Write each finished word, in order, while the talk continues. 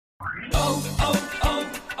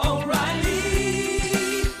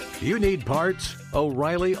O'Reilly. You need parts?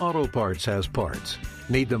 O'Reilly Auto Parts has parts.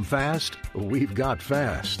 Need them fast? We've got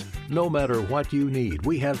fast. No matter what you need,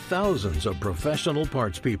 we have thousands of professional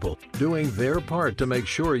parts people doing their part to make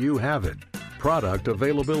sure you have it. Product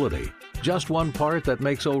availability. Just one part that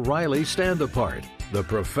makes O'Reilly stand apart. The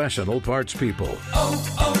professional parts people.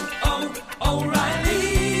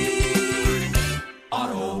 O'Reilly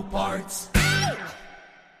Auto Parts.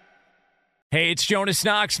 Hey, it's Jonas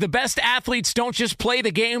Knox. The best athletes don't just play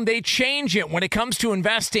the game, they change it. When it comes to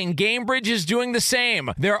investing, GameBridge is doing the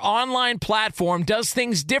same. Their online platform does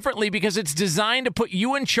things differently because it's designed to put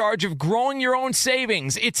you in charge of growing your own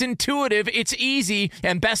savings. It's intuitive, it's easy,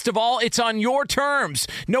 and best of all, it's on your terms.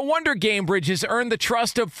 No wonder GameBridge has earned the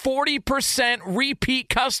trust of 40% repeat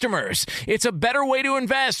customers. It's a better way to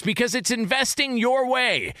invest because it's investing your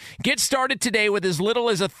way. Get started today with as little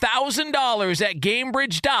as $1,000 at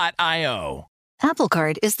GameBridge.io. Apple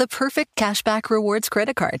Card is the perfect cashback rewards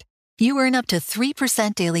credit card. You earn up to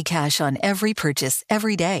 3% daily cash on every purchase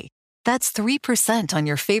every day. That's 3% on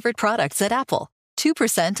your favorite products at Apple,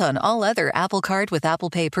 2% on all other Apple Card with Apple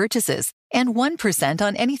Pay purchases, and 1%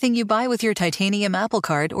 on anything you buy with your titanium Apple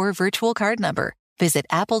Card or virtual card number. Visit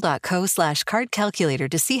apple.co/card calculator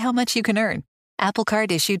to see how much you can earn. Apple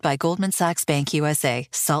Card issued by Goldman Sachs Bank USA,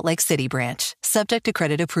 Salt Lake City branch. Subject to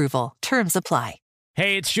credit approval. Terms apply.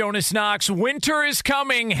 Hey, it's Jonas Knox. Winter is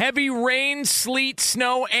coming. Heavy rain, sleet,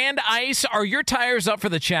 snow, and ice. Are your tires up for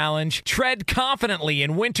the challenge? Tread confidently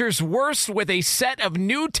in winter's worst with a set of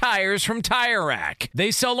new tires from Tire Rack. They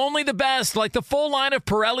sell only the best, like the full line of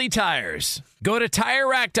Pirelli tires. Go to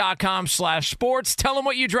TireRack.com/sports. Tell them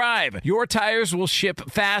what you drive. Your tires will ship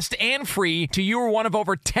fast and free to you or one of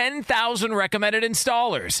over 10,000 recommended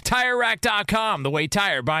installers. TireRack.com, the way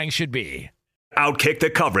tire buying should be. Outkick the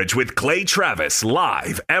coverage with Clay Travis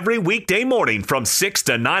live every weekday morning from 6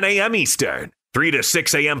 to 9 a.m. Eastern, 3 to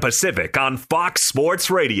 6 a.m. Pacific on Fox Sports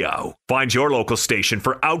Radio. Find your local station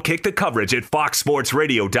for Outkick the coverage at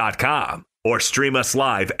foxsportsradio.com or stream us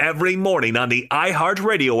live every morning on the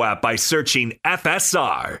iHeartRadio app by searching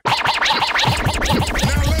FSR. Now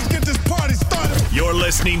let's get this party started. You're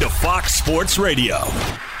listening to Fox Sports Radio.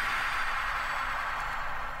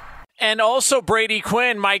 And also Brady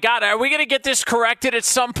Quinn. My God, are we going to get this corrected at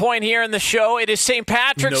some point here in the show? It is St.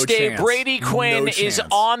 Patrick's Day. Chance. Brady Quinn is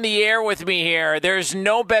on the air with me here. There's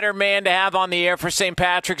no better man to have on the air for St.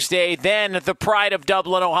 Patrick's Day than the pride of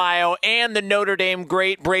Dublin, Ohio, and the Notre Dame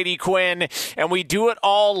great Brady Quinn. And we do it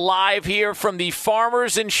all live here from the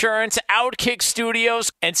Farmers Insurance Outkick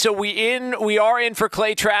Studios. And so we are in for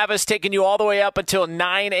Clay Travis, taking you all the way up until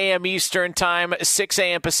 9 a.m. Eastern time, 6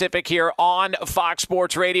 a.m. Pacific here on Fox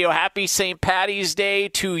Sports Radio. Happy St. Patty's Day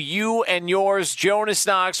to you and yours, Jonas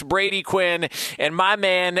Knox, Brady Quinn, and my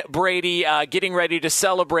man Brady getting ready to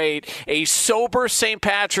celebrate a sober St.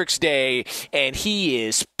 Patrick's Day, and he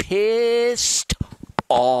is pissed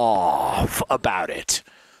off about it.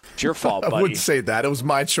 It's your fault, buddy. I wouldn't say that. It was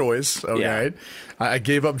my choice. Okay, yeah. I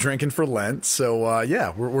gave up drinking for Lent, so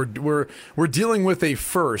we're dealing with a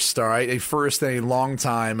first. All right, a first in a long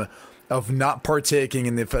time of not partaking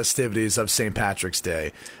in the festivities of St. Patrick's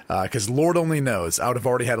Day, because Lord only knows, I would have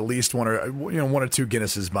already had at least one or two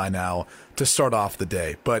Guinnesses by now to start off the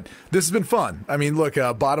day. But this has been fun. I mean, look,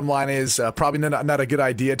 bottom line is probably not a good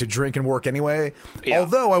idea to drink and work anyway. Yeah.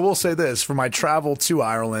 Although I will say this, for my travel to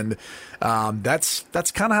Ireland, that's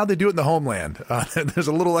kind of how they do it in the homeland. There's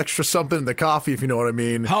a little extra something in the coffee, if you know what I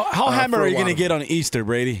mean. How hammered are you going to get on Easter,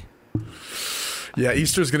 Brady? Yeah,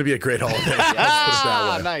 Easter's going to be a great holiday. Let's put it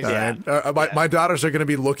that way. Nice. Right? My daughters are going to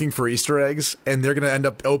be looking for Easter eggs, and they're going to end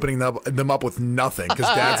up opening them up with nothing because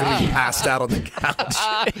Dad's going to be passed out on the couch.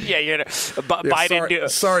 You're going to bite into.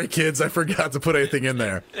 Sorry, kids, I forgot to put anything in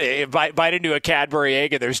there. Bite into a Cadbury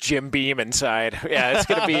egg, and there's Jim Beam inside. Yeah, it's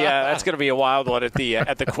going to be that's going to be a wild one at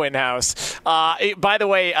the Quinn house. By the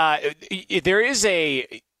way, there is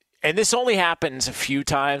and this only happens a few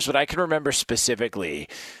times, but I can remember specifically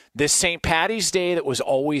this St. Patty's Day that was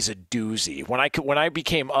always a doozy. When I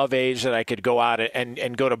became of age that I could go out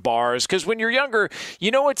and go to bars, because when you're younger,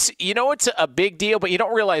 it's a big deal, but you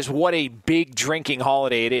don't realize what a big drinking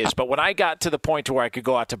holiday it is. But when I got to the point to where I could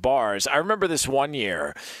go out to bars, I remember this one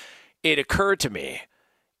year, it occurred to me,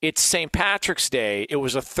 it's St. Patrick's Day. It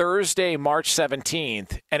was a Thursday, March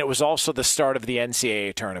 17th, and it was also the start of the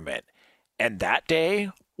NCAA tournament. And that day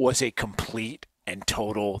was a complete and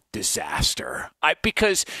total disaster.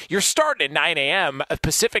 Because you're starting at 9 a.m.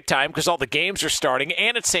 Pacific time because all the games are starting,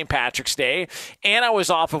 and it's St. Patrick's Day, and I was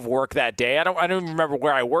off of work that day. I don't even remember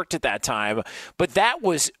where I worked at that time, but that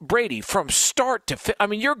was, Brady, from start to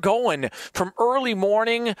you're going from early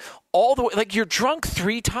morning all the way, like you're drunk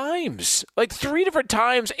 3 times, like 3 different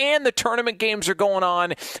times, and the tournament games are going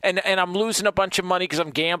on, and I'm losing a bunch of money because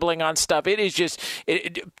I'm gambling on stuff. It is just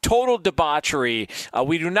total debauchery.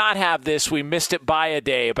 We do not have this. We missed it by a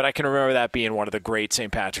day, but I can remember that being one of the great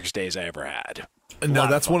St. Patrick's Days I ever had. No,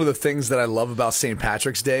 that's one of the things that I love about St.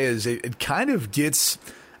 Patrick's Day is it kind of gets,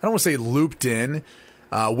 I don't want to say looped in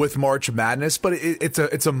with March Madness, but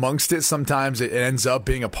it's amongst it. Sometimes it ends up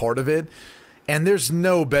being a part of it. And there's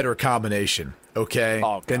no better combination, okay,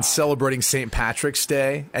 than celebrating St. Patrick's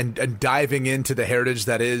Day and diving into the heritage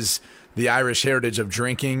that is the Irish heritage of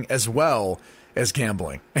drinking as well as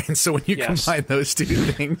gambling. And so when you combine those two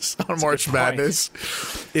things on March Madness,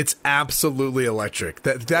 it's absolutely electric.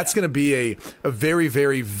 That's going to be a very,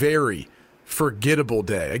 very, very forgettable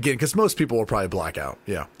day again, because most people will probably black out.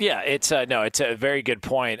 It's a very good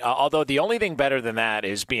point, although the only thing better than that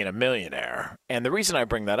is being a millionaire. And the reason I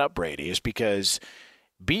bring that up, Brady, is because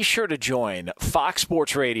be sure to join Fox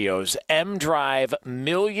Sports Radio's M-Drive $1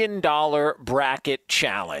 Million Bracket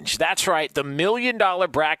Challenge. That's right, the $1 Million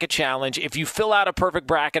Bracket Challenge. If you fill out a perfect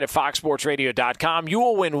bracket at foxsportsradio.com, you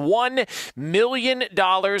will win $1 million.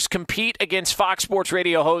 Compete against Fox Sports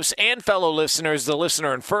Radio hosts and fellow listeners. The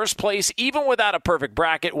listener in first place, even without a perfect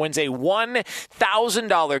bracket, wins a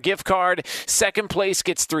 $1,000 gift card. Second place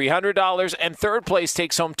gets $300, and third place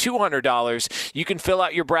takes home $200. You can fill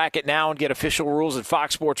out your bracket now and get official rules at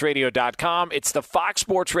foxsportsradio.com. It's the Fox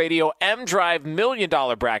Sports Radio M-Drive $1 Million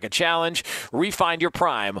Bracket Challenge. Refine your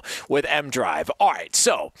prime with M-Drive. All right,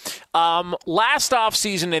 so last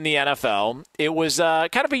offseason in the NFL, it was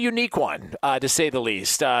kind of a unique one, to say the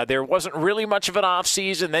least. There wasn't really much of an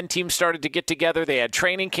offseason. Then teams started to get together. They had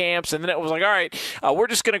training camps, and then it was like, all right, we're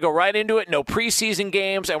just going to go right into it. No preseason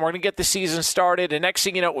games, and we're going to get the season started. And next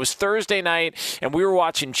thing you know, it was Thursday night, and we were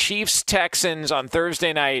watching Chiefs-Texans on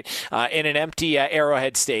Thursday night in an empty Arrowhead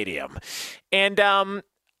Stadium. And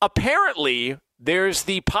apparently there's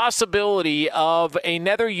the possibility of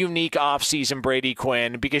another unique offseason, Brady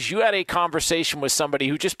Quinn, because you had a conversation with somebody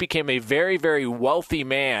who just became a very, very wealthy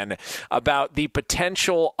man about the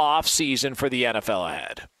potential offseason for the NFL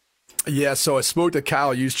ahead. Yeah, so I spoke to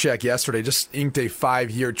Kyle Juszczyk yesterday, just inked a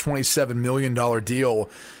 5-year, $27 million deal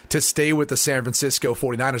to stay with the San Francisco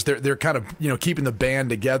 49ers. They're kind of, keeping the band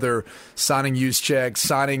together, signing Juszczyk,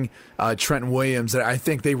 signing Trent Williams. And I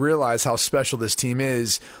think they realize how special this team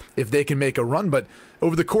is if they can make a run. But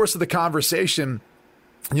over the course of the conversation,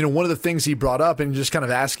 one of the things he brought up and just kind of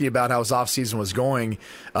asking about how his offseason was going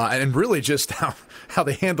and really just how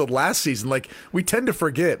they handled last season. Like, we tend to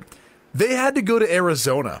forget, they had to go to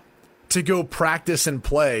Arizona to go practice and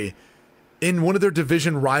play in one of their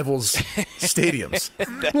division rivals' stadiums.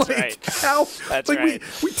 That's right. That's right.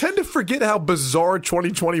 We tend to forget how bizarre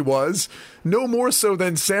 2020 was. No more so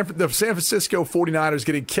than the San Francisco 49ers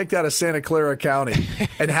getting kicked out of Santa Clara County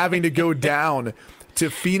and having to go down to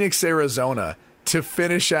Phoenix, Arizona to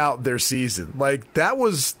finish out their season. Like, that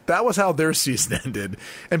was how their season ended.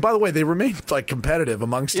 And by the way, they remained competitive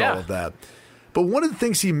amongst all of that. But one of the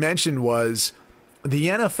things he mentioned was the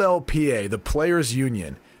NFLPA, the Players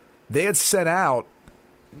Union, they had set out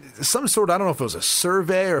some sort, I don't know if it was a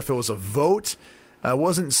survey or if it was a vote. It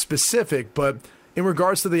wasn't specific, but in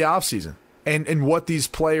regards to the offseason and what these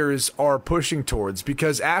players are pushing towards.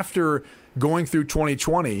 Because after going through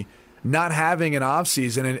 2020, not having an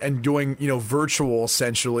offseason and doing, virtual,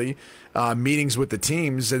 essentially, meetings with the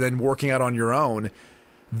teams and then working out on your own,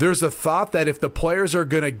 there's a thought that if the players are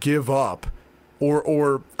going to give up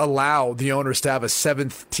or allow the owners to have a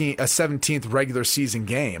 17th regular season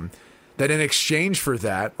game, that in exchange for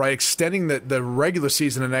that, right, extending the regular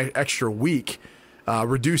season an extra week,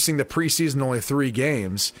 reducing the preseason to only 3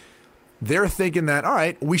 games, they're thinking that, all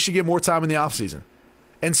right, we should get more time in the offseason.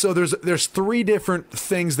 And so there's 3 different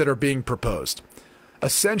things that are being proposed.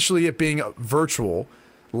 Essentially it being virtual,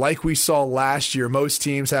 like we saw last year, most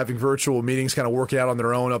teams having virtual meetings kind of working out on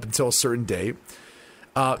their own up until a certain date.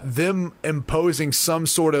 Them imposing some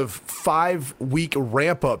sort of 5-week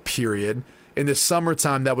ramp-up period in the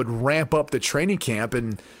summertime that would ramp up the training camp,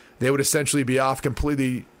 and they would essentially be off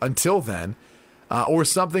completely until then, or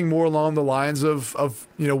something more along the lines of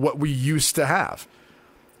what we used to have.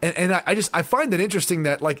 And I find it interesting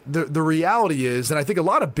that the reality is, and I think a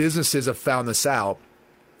lot of businesses have found this out,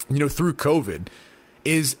 through COVID,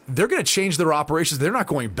 is they're going to change their operations. They're not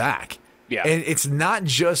going back. Yeah. And it's not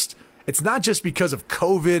just because of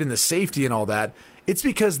COVID and the safety and all that. It's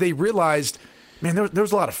because they realized, man,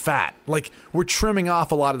 there's a lot of fat. Like, we're trimming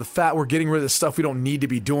off a lot of the fat. We're getting rid of the stuff we don't need to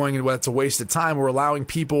be doing, and it's a waste of time. We're allowing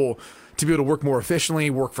people to be able to work more efficiently,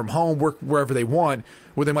 work from home, work wherever they want,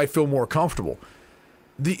 where they might feel more comfortable.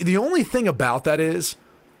 The only thing about that is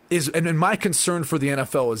and my concern for the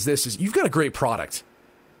NFL is this: is you've got a great product,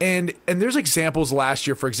 and there's examples last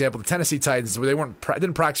year, for example, the Tennessee Titans where they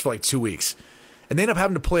didn't practice for like 2 weeks, and they end up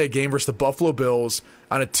having to play a game versus the Buffalo Bills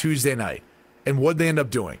on a Tuesday night, and what they end up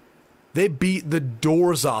doing, they beat the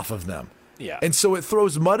doors off of them. Yeah. And so it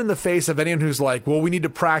throws mud in the face of anyone who's like, well, we need to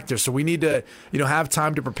practice, or we need to, have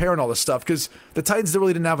time to prepare and all this stuff, because the Titans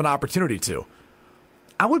really didn't have an opportunity to.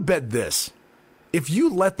 I would bet this. If you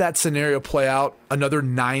let that scenario play out another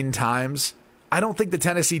 9 times, I don't think the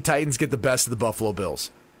Tennessee Titans get the best of the Buffalo Bills.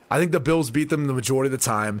 I think the Bills beat them the majority of the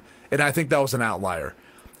time, and I think that was an outlier.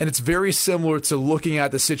 And it's very similar to looking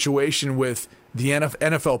at the situation with the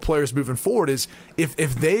NFL players moving forward is if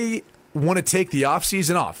they want to take the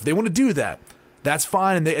offseason off, they want to do that, that's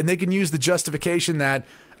fine, and they can use the justification that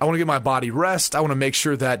I want to get my body rest, I want to make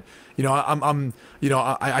sure that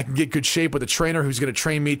I can get good shape with a trainer who's going to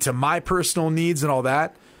train me to my personal needs and all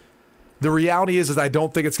that. The reality is I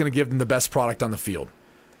don't think it's going to give them the best product on the field.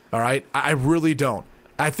 All right? I really don't.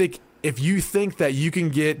 I think if you think that you can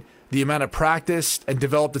get the amount of practice and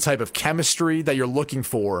develop the type of chemistry that you're looking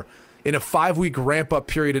for in a 5-week ramp-up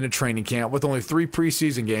period in a training camp with only 3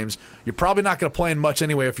 preseason games, you're probably not going to play in much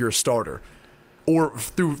anyway if you're a starter. Or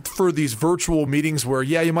for these virtual meetings where,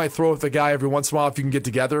 you might throw with the guy every once in a while if you can get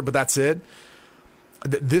together, but that's it.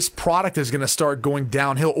 This product is going to start going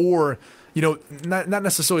downhill, or, not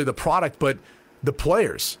necessarily the product, but the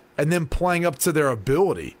players, and them playing up to their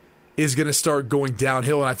ability is going to start going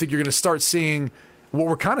downhill. And I think you're going to start seeing what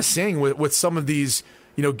we're kind of seeing with some of these,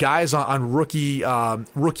 guys on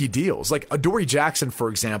rookie deals. Like Adoree Jackson, for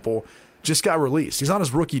example, just got released. He's on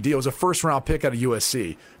his rookie deal. It was a first-round pick out of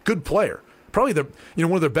USC. Good player. Probably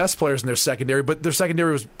one of their best players in their secondary, but their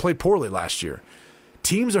secondary was played poorly last year.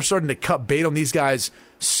 Teams are starting to cut bait on these guys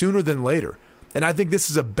sooner than later. And I think this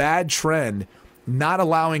is a bad trend, not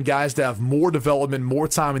allowing guys to have more development, more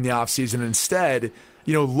time in the offseason, and instead,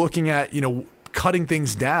 looking at, cutting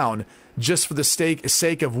things down just for the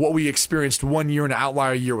sake of what we experienced 1 year, an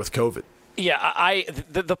outlier year with COVID. Yeah,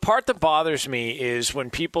 the part that bothers me is when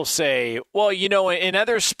people say, well, in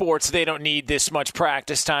other sports, they don't need this much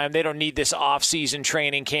practice time. They don't need this off-season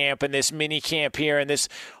training camp and this mini camp here and this.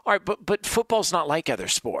 All right, but football's not like other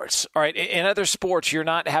sports. All right, in other sports, you're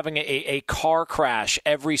not having a car crash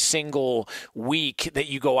every single week that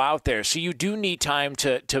you go out there. So you do need time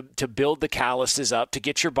to build the calluses up, to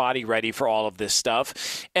get your body ready for all of this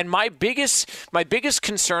stuff. And my biggest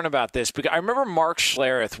concern about this, because I remember Mark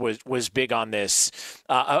Schlereth was big on this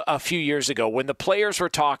a few years ago when the players were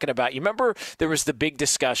talking about, you remember there was the big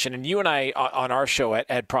discussion, and you and I on our show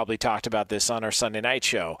had probably talked about this on our Sunday night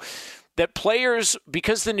show, that players,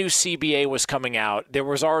 because the new CBA was coming out, there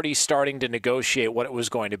was already starting to negotiate what it was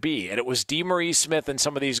going to be. And it was DeMaurice Smith and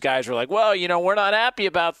some of these guys were like, well, we're not happy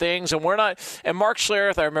about things, and we're not. And Mark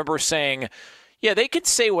Schlereth, I remember saying, yeah, they could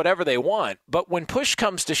say whatever they want, but when push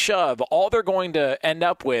comes to shove, all they're going to end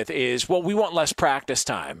up with is, well, we want less practice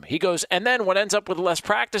time. He goes, and then what ends up with less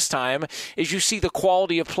practice time is you see the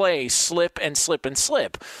quality of play slip and slip and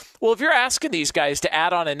slip. Well, if you're asking these guys to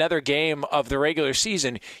add on another game of the regular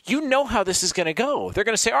season, you know how this is going to go. They're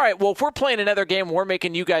going to say, all right, well, if we're playing another game, we're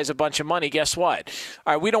making you guys a bunch of money. Guess what?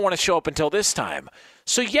 All right, we don't want to show up until this time.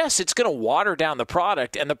 So, yes, it's going to water down the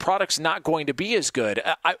product, and the product's not going to be as good.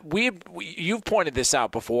 You've pointed this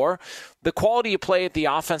out before. The quality of play at the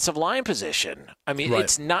offensive line position. I mean,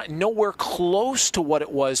 It's not nowhere close to what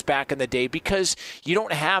it was back in the day because you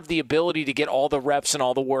don't have the ability to get all the reps and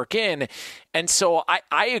all the work in. And so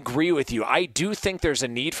I agree with you. I do think there's a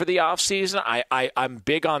need for the offseason. I'm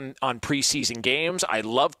big on preseason games. I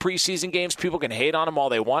love preseason games. People can hate on them all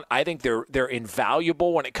they want. I think they're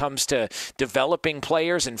invaluable when it comes to developing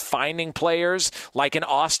players and finding players like an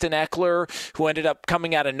Austin Eckler who ended up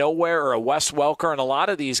coming out of nowhere, or a Wes Welker, and a lot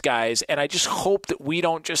of these guys. And I just hope that we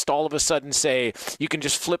don't just all of a sudden say you can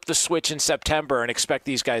just flip the switch in September and expect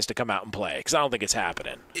these guys to come out and play, because I don't think it's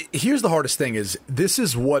happening. Here's the hardest thing is this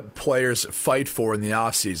is what players fight for in the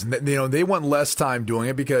offseason. They want less time doing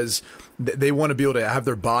it because they want to be able to have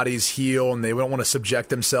their bodies heal, and they don't want to subject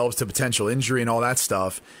themselves to potential injury and all that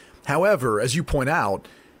stuff. However, as you point out,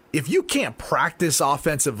 if you can't practice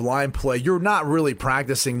offensive line play, you're not really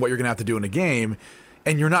practicing what you're going to have to do in a game,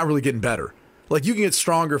 and you're not really getting better. Like, you can get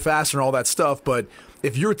stronger, faster, and all that stuff, but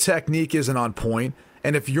if your technique isn't on point,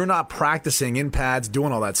 and if you're not practicing in pads,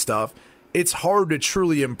 doing all that stuff, it's hard to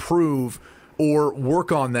truly improve or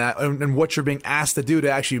work on that and what you're being asked to do to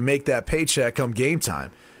actually make that paycheck come game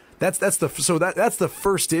time. That's the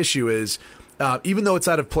first issue is, even though it's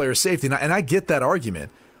out of player safety, and I get that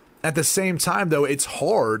argument, at the same time, though, it's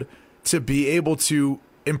hard to be able to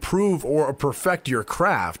improve or perfect your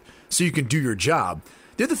craft so you can do your job.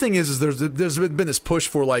 The other thing is there's been this push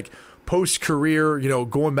for like post-career,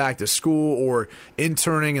 going back to school or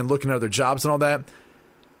interning and looking at other jobs and all that.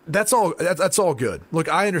 That's all good. Look,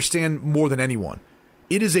 I understand more than anyone.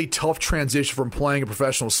 It is a tough transition from playing a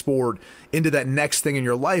professional sport into that next thing in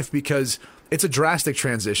your life because it's a drastic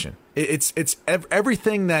transition. It's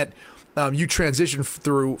everything that you transition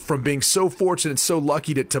through from being so fortunate and so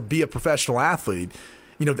lucky to be a professional athlete.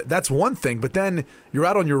 That's one thing, but then you're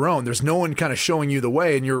out on your own. There's no one kind of showing you the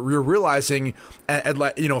way, and you're realizing,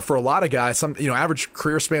 for a lot of guys, average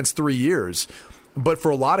career span's 3 years, but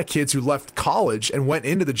for a lot of kids who left college and went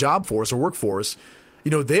into the job force or workforce,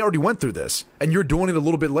 they already went through this, and you're doing it a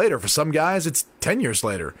little bit later. For some guys, it's 10 years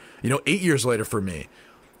later, 8 years later for me.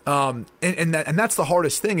 And that's the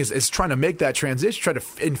hardest thing is trying to make that transition, try to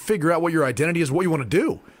figure out what your identity is, what you want to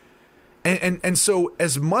do. And so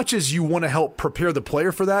as much as you want to help prepare the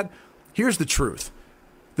player for that, here's the truth.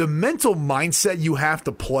 The mental mindset you have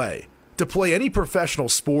to play any professional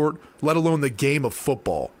sport, let alone the game of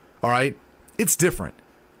football, all right, it's different.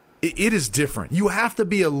 It is different. You have to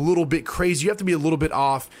be a little bit crazy. You have to be a little bit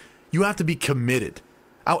off. You have to be committed.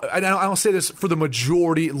 I'll say this for the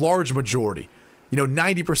large majority,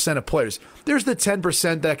 90% of players. There's the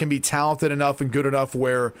 10% that can be talented enough and good enough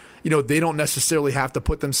where, they don't necessarily have to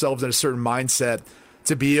put themselves in a certain mindset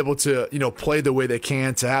to be able to, play the way they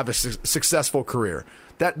can to have a successful career.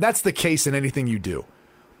 That's the case in anything you do.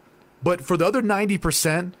 But for the other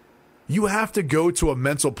 90%, you have to go to a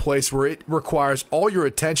mental place where it requires all your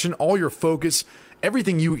attention, all your focus,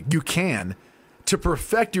 everything you can to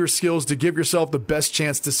perfect your skills to give yourself the best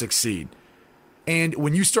chance to succeed. And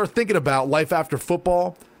when you start thinking about life after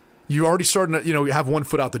football, you're already starting to, have one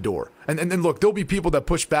foot out the door. And then look, there'll be people that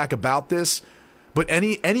push back about this, but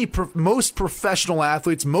most professional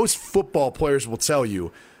athletes, most football players will tell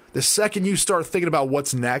you, the second you start thinking about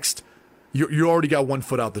what's next, you already got one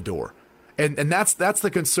foot out the door. And that's the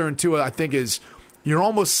concern too, I think, is you're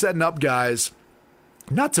almost setting up guys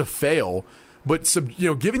not to fail, but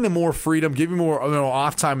giving them more freedom, giving more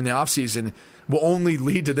off time in the offseason will only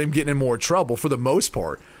lead to them getting in more trouble for the most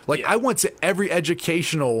part. I went to every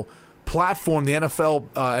educational platform the NFL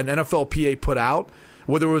and NFLPA put out,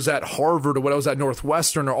 whether it was at Harvard or whether it was at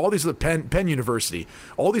Northwestern or all these other Penn University,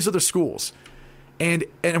 all these other schools. And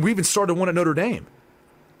we even started one at Notre Dame.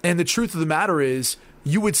 And the truth of the matter is,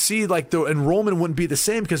 you would see the enrollment wouldn't be the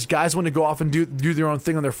same because guys want to go off and do their own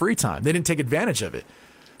thing on their free time. They didn't take advantage of it.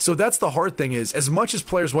 So that's the hard thing is, as much as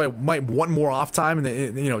players might want more off time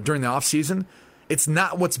during the off season, it's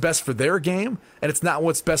not what's best for their game, and it's not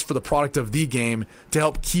what's best for the product of the game to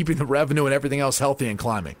help keeping the revenue and everything else healthy and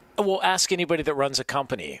climbing. Well, ask anybody that runs a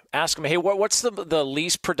company. Ask them, hey, what's the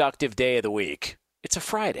least productive day of the week? It's a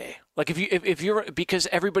Friday. If you're because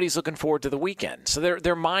everybody's looking forward to the weekend, so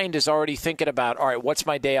their mind is already thinking about, all right, what's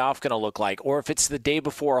my day off going to look like? Or if it's the day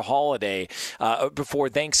before a holiday, before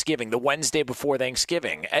Thanksgiving, the Wednesday before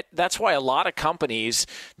Thanksgiving. That's why a lot of companies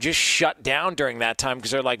just shut down during that time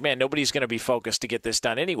because they're like, man, nobody's going to be focused to get this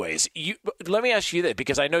done anyways. Let me ask you that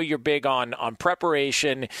because I know you're big on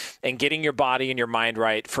preparation and getting your body and your mind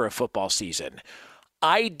right for a football season.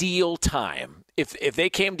 Ideal time, if they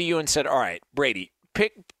came to you and said, all right, Brady,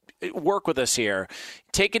 work with us here.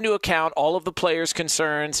 Take into account all of the players'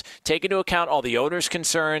 concerns. Take into account all the owners'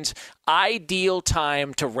 concerns. Ideal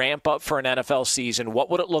time to ramp up for an NFL season. What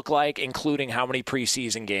would it look like, including how many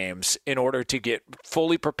preseason games, in order to get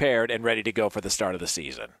fully prepared and ready to go for the start of the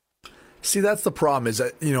season? See, that's the problem is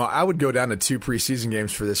that, I would go down to 2 preseason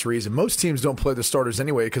games for this reason. Most teams don't play the starters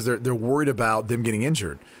anyway because they're worried about them getting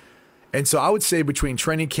injured. And so I would say between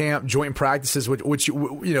training camp, joint practices, which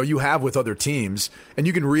you have with other teams, and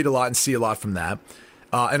you can read a lot and see a lot from that,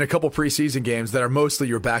 and a couple preseason games that are mostly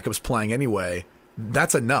your backups playing anyway,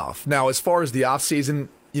 that's enough. Now, as far as the offseason,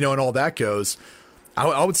 and all that goes,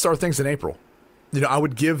 I would start things in April. I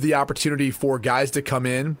would give the opportunity for guys to come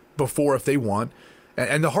in before if they want.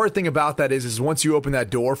 And the hard thing about that is once you open that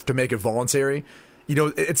door to make it voluntary,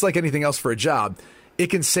 it's like anything else for a job. It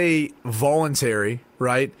can say voluntary,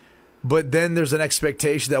 right? But then there's an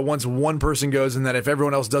expectation that once one person goes and that if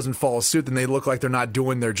everyone else doesn't follow suit, then they look like they're not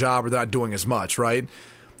doing their job or they're not doing as much, right?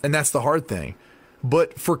 And that's the hard thing.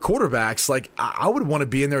 But for quarterbacks, I would want to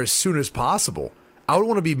be in there as soon as possible. I would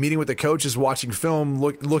want to be meeting with the coaches, watching film,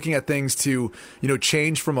 looking at things to,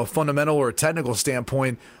 change from a fundamental or a technical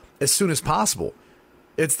standpoint as soon as possible.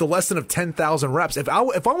 It's the lesson of 10,000 reps. If I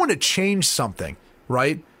want to change something,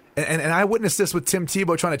 right? And I witnessed this with Tim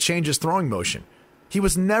Tebow trying to change his throwing motion. He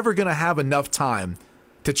was never going to have enough time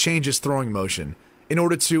to change his throwing motion in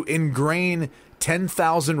order to ingrain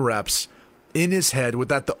 10,000 reps in his head with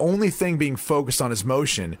that the only thing being focused on his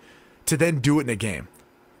motion to then do it in a game.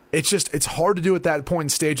 It's hard to do at that point in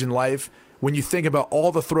stage in life when you think about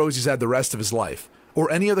all the throws he's had the rest of his life,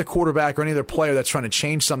 or any other quarterback or any other player that's trying to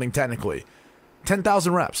change something technically.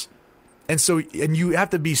 10,000 reps. And you have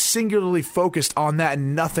to be singularly focused on that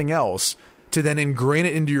and nothing else to then ingrain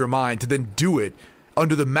it into your mind, to then do it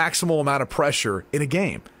under the maximal amount of pressure in a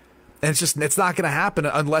game. And it's not going to happen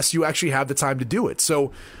unless you actually have the time to do it.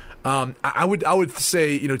 So I would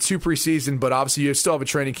say, 2 preseason, but obviously you still have a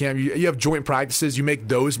training camp. You have joint practices. You make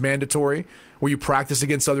those mandatory where you practice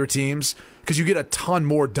against other teams because you get a ton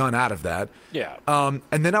more done out of that. Yeah.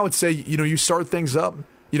 And then I would say, you start things up,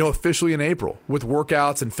 officially in April with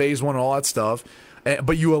workouts and phase 1 and all that stuff.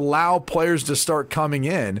 But you allow players to start coming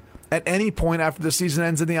in at any point after the season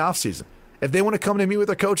ends in the offseason. If they want to come to meet with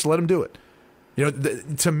their coach, let them do it.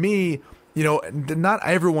 To me, not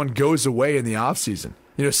everyone goes away in the offseason.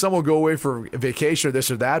 Some will go away for vacation or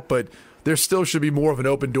this or that, but there still should be more of an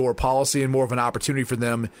open door policy and more of an opportunity for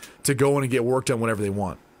them to go in and get work done whenever they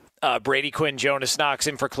want. Brady Quinn, Jonas Knox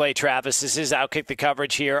in for Clay Travis. This is Outkick the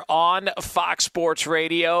Coverage here on Fox Sports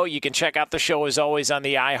Radio. You can check out the show, as always, on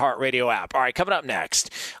the iHeartRadio app. All right, coming up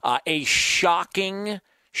next, a shocking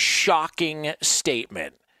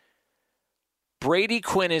statement. Brady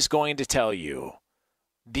Quinn is going to tell you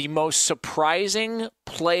the most surprising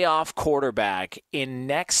playoff quarterback in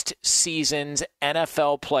next season's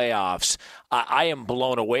NFL playoffs. I am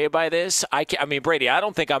blown away by this. I mean, Brady, I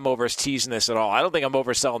don't think I'm over teasing this at all. I don't think I'm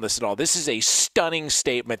overselling this at all. This is a stunning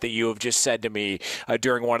statement that you have just said to me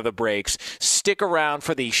during one of the breaks. Stick around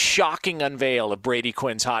for the shocking unveil of Brady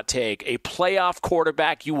Quinn's hot take. A playoff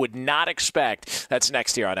quarterback you would not expect. That's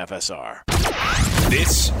next here on FSR.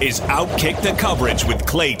 This is Outkick the Coverage with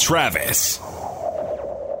Clay Travis.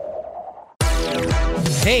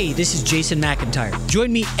 Hey, this is Jason McIntyre.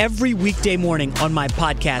 Join me every weekday morning on my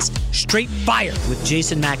podcast, Straight Fire with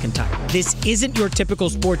Jason McIntyre. This isn't your typical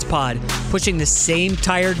sports pod pushing the same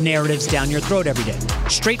tired narratives down your throat every day.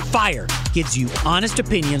 Straight Fire gives you honest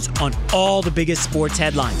opinions on all the biggest sports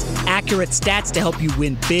headlines, accurate stats to help you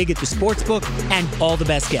win big at the sportsbook, and all the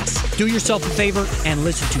best guests. Do yourself a favor and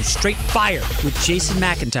listen to Straight Fire with Jason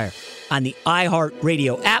McIntyre on the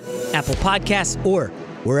iHeartRadio app, Apple Podcasts, or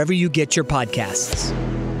wherever you get your podcasts.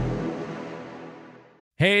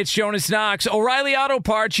 Hey, it's Jonas Knox. O'Reilly Auto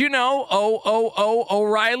Parts,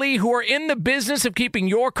 O'Reilly, who are in the business of keeping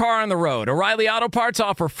your car on the road. O'Reilly Auto Parts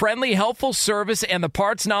offer friendly, helpful service and the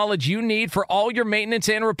parts knowledge you need for all your maintenance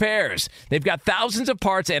and repairs. They've got thousands of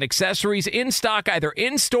parts and accessories in stock, either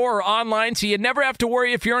in-store or online, so you never have to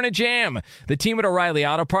worry if you're in a jam. The team at O'Reilly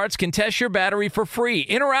Auto Parts can test your battery for free,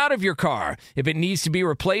 in or out of your car. If it needs to be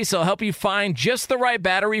replaced, they'll help you find just the right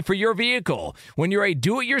battery for your vehicle. When you're a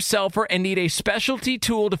do-it-yourselfer and need a specialty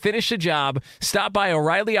tool to finish the job, stop by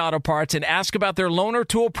O'Reilly Auto Parts and ask about their loaner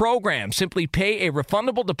tool program. Simply pay a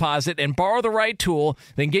refundable deposit and borrow the right tool,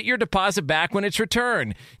 then get your deposit back when it's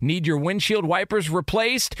returned. Need your windshield wipers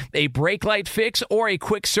replaced, a brake light fix, or a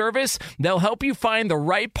quick service? They'll help you find the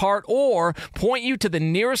right part or point you to the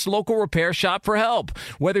nearest local repair shop for help.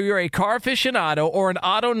 Whether you're a car aficionado or an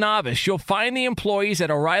auto novice, you'll find the employees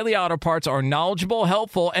at O'Reilly Auto Parts are knowledgeable,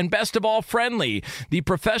 helpful, and best of all, friendly. The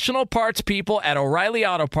professional parts people at O'Reilly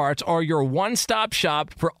Auto Parts are your one-stop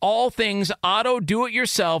shop for all things auto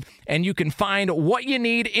do-it-yourself, and you can find what you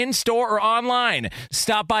need in-store or online.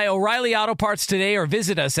 Stop by O'Reilly Auto Parts today or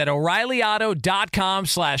visit us at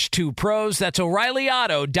O'ReillyAuto.com/2pros. That's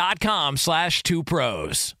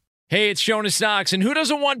O'ReillyAuto.com/2pros. Hey, it's Jonas Knox, and who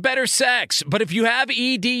doesn't want better sex? But if you have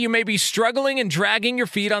ED, you may be struggling and dragging your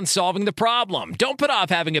feet on solving the problem. Don't put off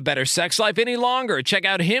having a better sex life any longer. Check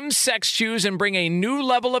out Hims Sex Chews and bring a new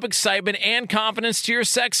level of excitement and confidence to your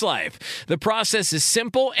sex life. The process is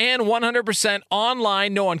simple and 100%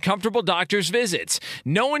 online, no uncomfortable doctor's visits.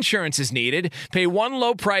 No insurance is needed. Pay one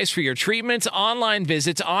low price for your treatments, online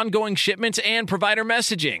visits, ongoing shipments, and provider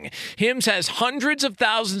messaging. Hims has hundreds of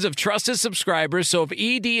thousands of trusted subscribers, so if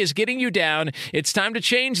ED is getting you down, it's time to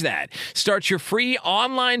change that. Start your free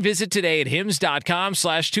online visit today at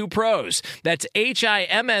hims.com/2pros. That's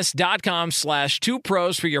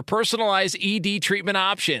HIMS.com/2pros for your personalized ED treatment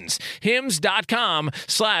options.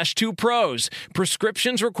 hims.com/2pros.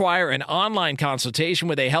 Prescriptions require an online consultation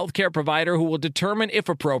with a healthcare provider who will determine if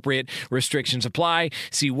appropriate. Restrictions apply.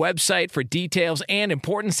 See website for details and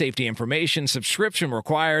important safety information. Subscription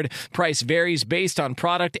required. Price varies based on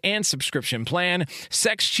product and subscription plan.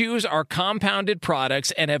 Sex Chews are compounded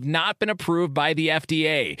products and have not been approved by the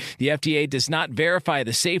FDA. The FDA does not verify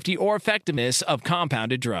the safety or effectiveness of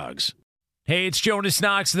compounded drugs. Hey, it's Jonas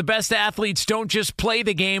Knox. The best athletes don't just play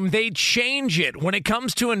the game, they change it. When it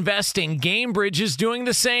comes to investing, GameBridge is doing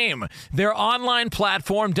the same. Their online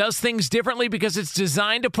platform does things differently because it's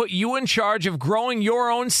designed to put you in charge of growing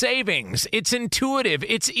your own savings. It's intuitive,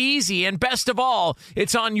 it's easy, and best of all,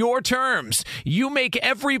 it's on your terms. You make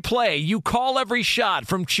every play, you call every shot,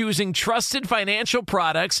 from choosing trusted financial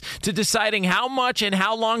products to deciding how much and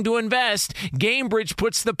how long to invest. GameBridge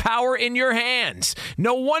puts the power in your hands.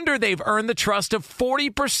 No wonder they've earned the trust of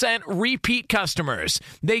 40% repeat customers.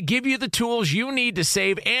 They give you the tools you need to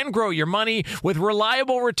save and grow your money with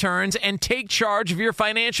reliable returns and take charge of your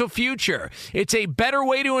financial future. It's a better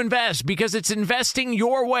way to invest because it's investing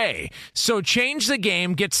your way. So change the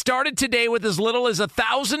game. Get started today with as little as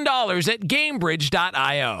 $1,000 at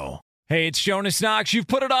GameBridge.io. Hey, it's Jonas Knox. You've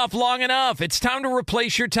put it off long enough. It's time to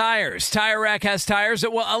replace your tires. Tire Rack has tires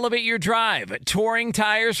that will elevate your drive. Touring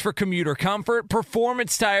tires for commuter comfort,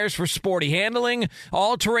 performance tires for sporty handling,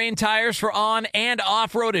 all-terrain tires for on- and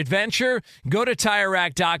off-road adventure. Go to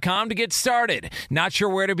TireRack.com to get started. Not sure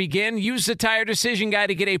where to begin? Use the Tire Decision Guide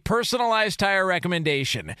to get a personalized tire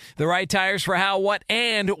recommendation. The right tires for how, what,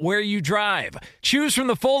 and where you drive. Choose from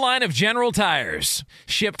the full line of General Tires.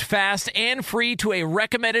 Shipped fast and free to a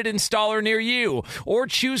recommended installer near you, or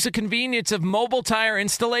choose the convenience of mobile tire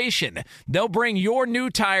installation. They'll bring your new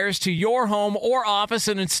tires to your home or office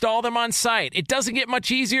and install them on site. It doesn't get much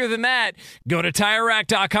easier than that. Go to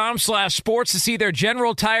TireRack.com/sports to see their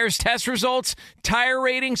General Tires test results, tire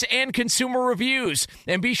ratings, and consumer reviews.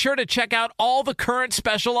 And be sure to check out all the current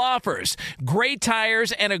special offers. Great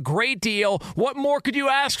tires and a great deal. What more could you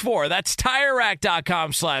ask for? That's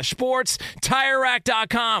TireRack.com/sports.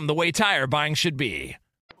 TireRack.com, the way tire buying should be.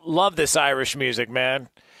 Love this Irish music, man.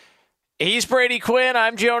 He's Brady Quinn.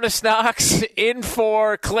 I'm Jonas Knox, in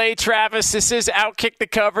for Clay Travis. This is Outkick the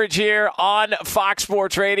Coverage here on Fox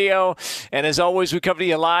Sports Radio. And as always, we come to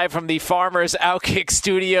you live from the Farmers Outkick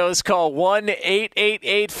Studios. Call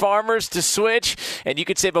 1-888-FARMERS to switch, and you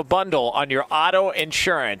could save a bundle on your auto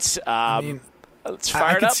insurance. Let's fire it up.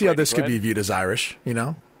 I can see how this could be viewed as Irish, you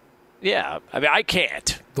know? Yeah, I mean, I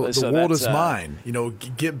can't. The world is mine. You know,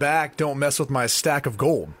 get back. Don't mess with my stack of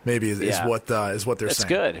gold. Maybe is what they're saying. That's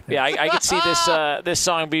good. Yeah, I could see this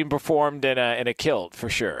song being performed in a kilt for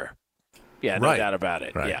sure. Yeah, no doubt about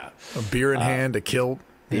it. Right. Yeah, a beer in hand, a kilt.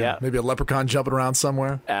 Yeah, maybe a leprechaun jumping around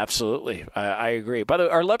somewhere. Absolutely, I agree. By the way,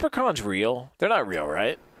 are leprechauns real? They're not real,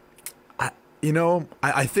 right? I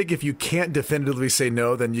think if you can't definitively say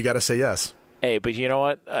no, then you got to say yes. Hey, but you know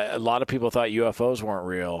what? A lot of people thought UFOs weren't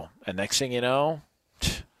real. And next thing you know,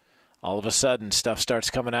 all of a sudden stuff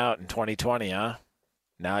starts coming out in 2020, huh?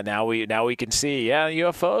 Now we can see,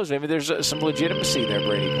 UFOs. Maybe there's some legitimacy there,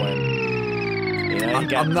 Brady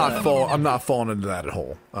Quinn. I'm not falling into that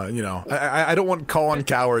hole. I don't want Colin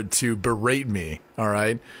Cowherd to berate me, all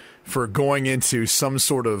right, for going into some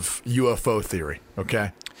sort of UFO theory,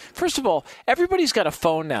 okay? First of all, everybody's got a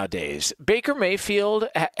phone nowadays. Baker Mayfield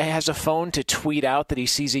has a phone to tweet out that he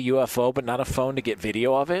sees a UFO, but not a phone to get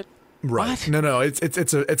video of it. Right? What? No.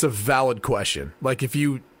 It's a valid question. Like if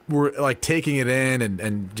you were like taking it in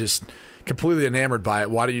and just completely enamored by it,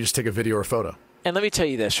 why don't you just take a video or a photo? And let me tell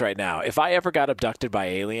you this right now: if I ever got abducted by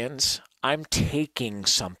aliens, I'm taking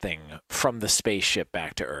something from the spaceship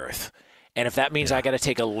back to Earth, and if that means I got to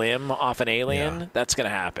take a limb off an alien, that's going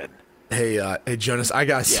to happen. Hey, Jonas, I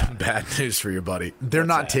got some bad news for you, buddy. They're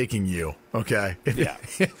not taking you, okay?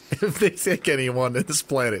 If they take anyone on this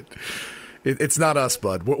planet, it's not us,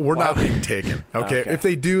 bud. We're not being taken, okay? If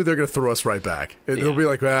they do, they're going to throw us right back. They'll be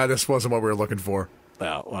like, this wasn't what we were looking for.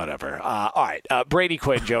 Well, whatever. All right. Brady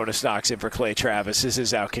Quinn, Jonas Knox in for Clay Travis. This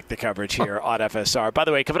is Outkick the Coverage here on FSR. By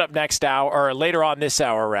the way, coming up next hour, or later on this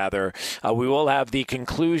hour, rather, we will have the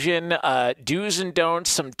conclusion, do's and don'ts,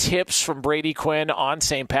 some tips from Brady Quinn on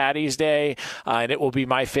St. Paddy's Day, and it will be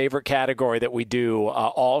my favorite category that we do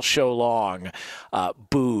all show long,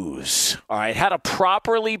 booze. All right. How to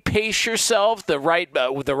properly pace yourself, the right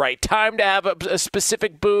time to have a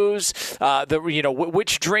specific booze,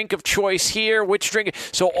 which drink of choice here, which drink.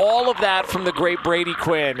 So all of that from the great Brady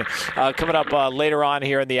Quinn coming up later on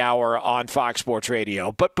here in the hour on Fox Sports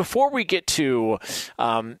Radio. But before we get to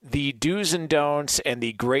the do's and don'ts and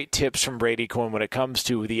the great tips from Brady Quinn when it comes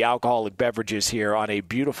to the alcoholic beverages here on a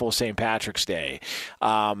beautiful St. Patrick's Day,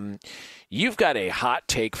 you've got a hot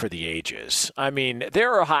take for the ages. I mean,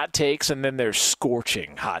 there are hot takes and then there's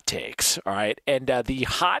scorching hot takes, all right? And the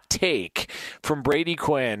hot take from Brady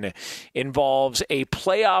Quinn involves a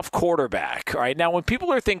playoff quarterback, all right? Now, when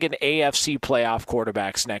people are thinking AFC playoff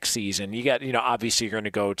quarterbacks next season, you got, obviously you're going to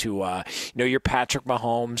go to, your Patrick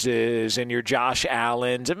Mahomeses and your Josh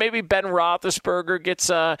Allens, and maybe Ben Roethlisberger gets,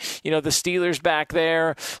 the Steelers back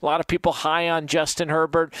there. A lot of people high on Justin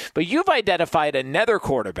Herbert, but you've identified another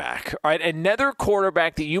quarterback, all right? Another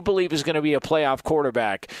quarterback that you believe is going to be a playoff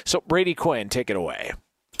quarterback. So Brady Quinn, take it away.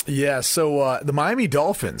 Yeah, so the Miami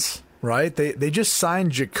Dolphins, right? They just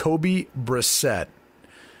signed Jacoby Brissett.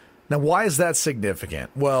 Now, why is that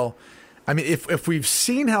significant? Well, I mean, if we've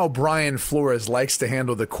seen how Brian Flores likes to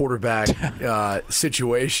handle the quarterback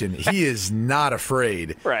situation, he is not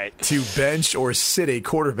afraid to bench or sit a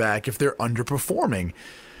quarterback if they're underperforming.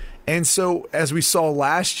 And so, as we saw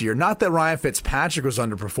last year, not that Ryan Fitzpatrick was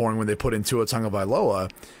underperforming when they put in Tua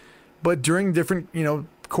Tagovailoa, but during different,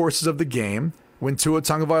 courses of the game, when Tua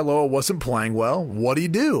Tagovailoa wasn't playing well, what do you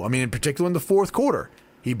do? I mean, in particular in the fourth quarter,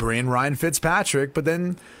 he bring in Ryan Fitzpatrick, but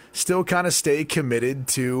then still kind of stay committed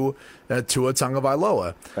to Tua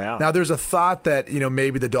Tagovailoa. Wow. Now, there's a thought that,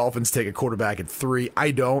 maybe the Dolphins take a quarterback at 3.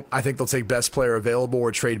 I don't. I think they'll take best player available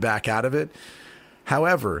or trade back out of it.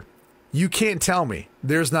 However, you can't tell me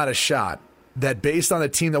there's not a shot that based on a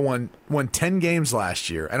team that won 10 games last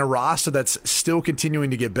year and a roster that's still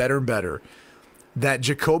continuing to get better and better, that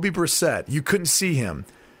Jacoby Brissett, you couldn't see him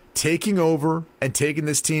taking over and taking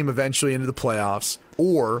this team eventually into the playoffs,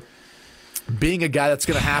 or being a guy that's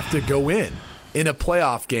going to have to go in a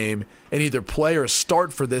playoff game and either play or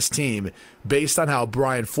start for this team based on how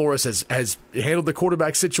Brian Flores has handled the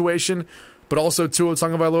quarterback situation, but also Tua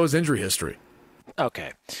Tagovailoa's injury history.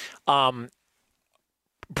 Okay.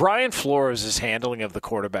 Brian Flores' handling of the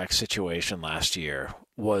quarterback situation last year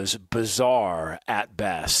was bizarre at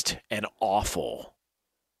best and awful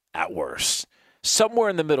at worst. Somewhere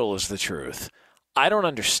in the middle is the truth. I don't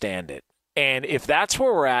understand it. And if that's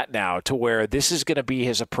where we're at now, to where this is going to be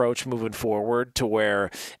his approach moving forward, to where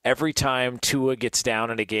every time Tua gets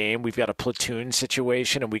down in a game, we've got a platoon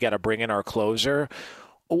situation and we got to bring in our closer,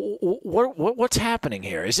 what's happening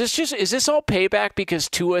here? Is this all payback because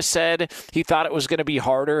Tua said he thought it was going to be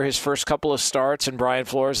harder his first couple of starts, and Brian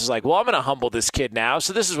Flores is like, well, I'm going to humble this kid now,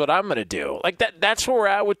 so this is what I'm going to do. Like that's where we're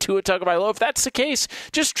at with Tua Tagovailoa. If that's the case,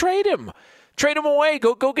 just trade him. Trade him away.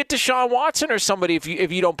 Go get Deshaun Watson or somebody if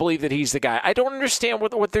you don't believe that he's the guy. I don't understand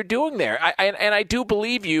what they're doing there. And I do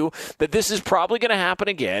believe you that this is probably going to happen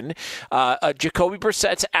again. Jacoby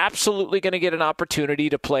Brissett's absolutely going to get an opportunity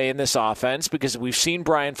to play in this offense because we've seen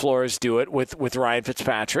Brian Flores do it with Ryan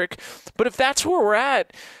Fitzpatrick. But if that's where we're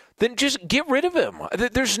at, then just get rid of him.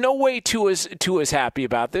 There's no way Tua's happy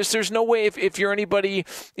about this. There's no way if you're anybody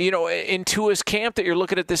in Tua's camp that you're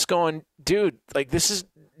looking at this going, dude, like this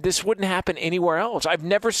wouldn't happen anywhere else. I've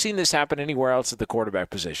never seen this happen anywhere else at the quarterback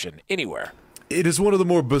position, anywhere. It is one of the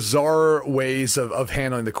more bizarre ways of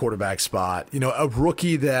handling the quarterback spot. A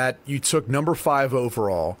rookie that you took number 5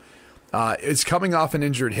 overall is coming off an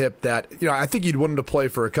injured hip that, I think you'd want him to play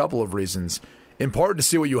for a couple of reasons. In part to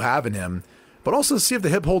see what you have in him, but also to see if the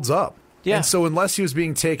hip holds up. Yeah. And so unless he was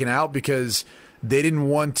being taken out because they didn't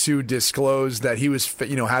want to disclose that he was,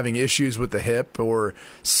 having issues with the hip or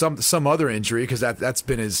some other injury, because that's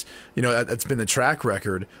been his, that's been the track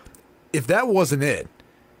record. If that wasn't it,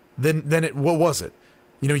 then what was it?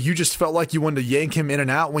 You just felt like you wanted to yank him in and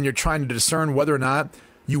out when you're trying to discern whether or not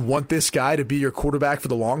you want this guy to be your quarterback for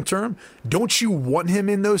the long term. Don't you want him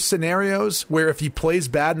in those scenarios where if he plays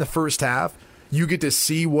bad in the first half, you get to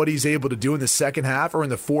see what he's able to do in the second half or in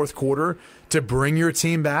the fourth quarter to bring your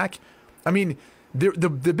team back? I mean, the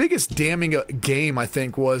biggest damning game, I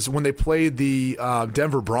think, was when they played the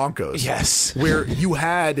Denver Broncos. Yes. Where you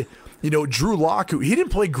had, Drew Lock, who he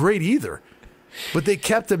didn't play great either, but they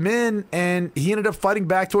kept him in, and he ended up fighting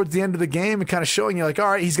back towards the end of the game and kind of showing you, like,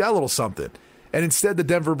 all right, he's got a little something. And instead,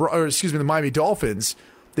 the Miami Dolphins,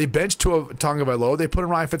 they benched Tua Tagovailoa, they put in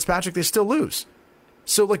Ryan Fitzpatrick, they still lose.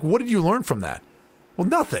 So, what did you learn from that? Well,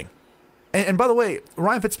 nothing. And by the way,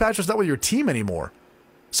 Ryan Fitzpatrick's not with your team anymore.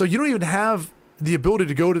 So you don't even have the ability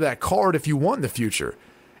to go to that card if you want in the future.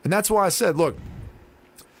 And that's why I said, look,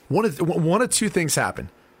 one of two things happened.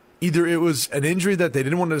 Either it was an injury that they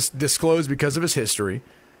didn't want to disclose because of his history,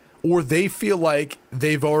 or they feel like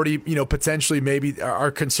they've already, potentially maybe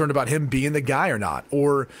are concerned about him being the guy or not,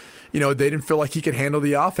 or, they didn't feel like he could handle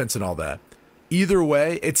the offense and all that. Either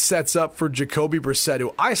way, it sets up for Jacoby Brissett,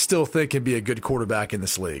 who I still think can be a good quarterback in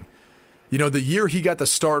this league. The year he got the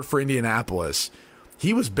start for Indianapolis,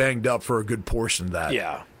 he was banged up for a good portion of that.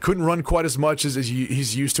 Yeah. Couldn't run quite as much as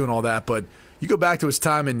he's used to and all that, but you go back to his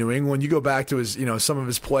time in New England, you go back to his, some of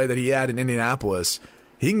his play that he had in Indianapolis,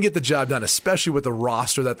 he can get the job done, especially with the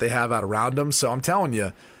roster that they have out around him. So I'm telling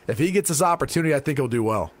you, if he gets his opportunity, I think he'll do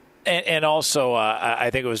well. And also,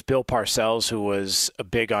 I think it was Bill Parcells who was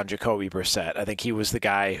big on Jacoby Brissett. I think he was the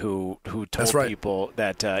guy who told people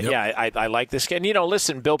that, I like this guy. And,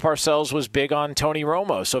 listen, Bill Parcells was big on Tony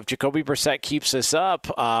Romo. So if Jacoby Brissett keeps this up,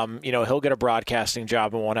 he'll get a broadcasting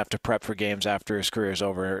job and won't have to prep for games after his career's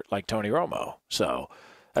over like Tony Romo. So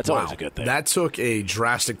that's always a good thing. That took a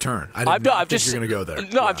drastic turn. I did not think you're going to go there.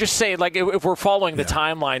 No, I'm just saying, like, if we're following the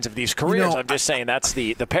timelines of these careers, I'm just saying that's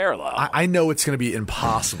the parallel. I know it's going to be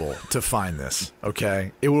impossible to find this,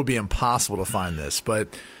 okay? It will be impossible to find this. But,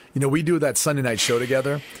 we do that Sunday night show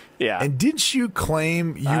together. Yeah. And didn't you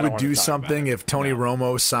claim you would do something if Tony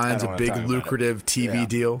Romo signs a big, lucrative TV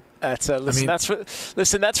deal? That's that's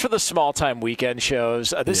for the small time weekend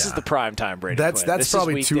shows. This is the prime time, Brady. That's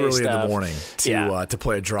probably too early in the morning to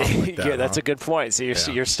play a drop like that. That's a good point. So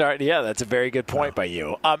you're starting. Yeah, that's a very good point by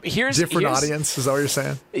you. Here's different audience. Is that what you're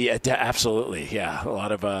saying? Yeah, absolutely. Yeah, a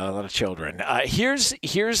lot of children. Here's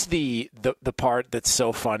the part that's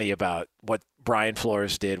so funny about what Brian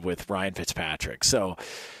Flores did with Ryan Fitzpatrick. So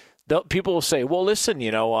people will say, well, listen,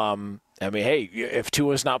 hey, if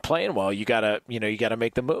Tua's not playing well, you gotta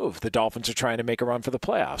make the move. The Dolphins are trying to make a run for the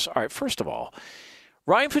playoffs. All right, first of all,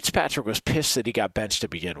 Ryan Fitzpatrick was pissed that he got benched to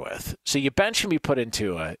begin with. So you bench him, you put in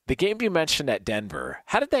Tua. The game you mentioned at Denver,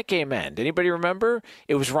 how did that game end? Anybody remember?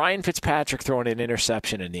 It was Ryan Fitzpatrick throwing an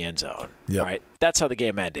interception in the end zone. Yep. Right? That's how the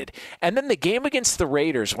game ended. And then the game against the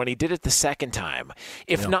Raiders, when he did it the second time,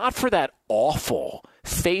 if not for that awful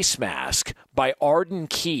face mask by Arden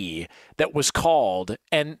Key that was called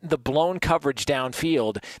and the blown coverage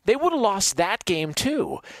downfield, they would have lost that game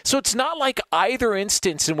too. So it's not like either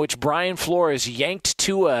instance in which Brian Flores yanked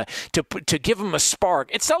Tua to give him a spark.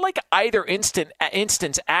 It's not like either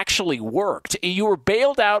instance actually worked. You were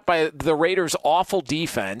bailed out by the Raiders' awful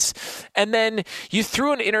defense, and then you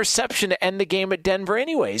threw an interception to end the game at Denver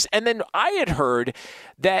anyways. And then I had heard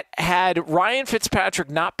that had Ryan Fitzpatrick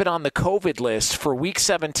not been on the COVID list for Week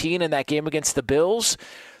 17 in that game against the Bills,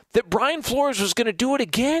 that Brian Flores was going to do it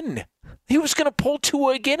again. He was going to pull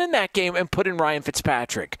Tua again in that game and put in Ryan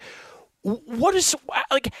Fitzpatrick. How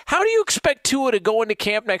do you expect Tua to go into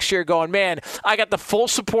camp next year going, man, I got the full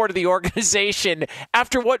support of the organization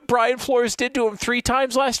after what Brian Flores did to him 3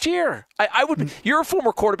 times last year? I would. You're a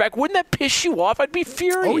former quarterback. Wouldn't that piss you off? I'd be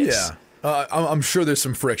furious. Oh, yeah. I'm sure there's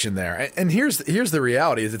some friction there. And here's the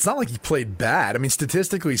reality is it's not like he played bad. I mean,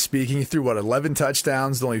 statistically speaking, he threw, 11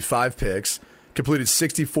 touchdowns, only 5 picks, completed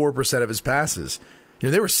 64% of his passes.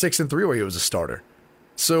 They were 6-3 while he was a starter.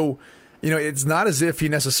 So, it's not as if he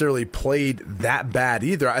necessarily played that bad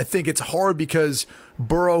either. I think it's hard because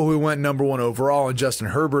Burrow, who went number 1 overall, and Justin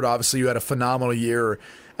Herbert, obviously, who had a phenomenal year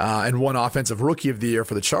and won Offensive Rookie of the Year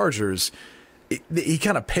for the Chargers, he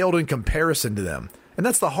kind of paled in comparison to them. And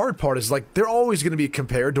that's the hard part is they're always going to be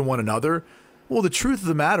compared to one another. Well, the truth of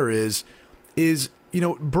the matter is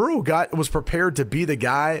Burrow was prepared to be the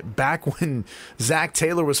guy back when Zach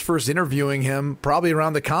Taylor was first interviewing him, probably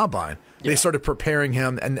around the combine. Yeah. They started preparing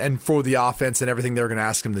him and for the offense and everything they were going to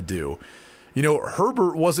ask him to do.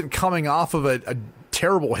 Herbert wasn't coming off of a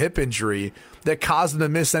terrible hip injury that caused him to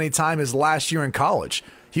miss any time his last year in college.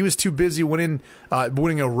 He was too busy winning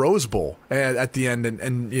a Rose Bowl at the end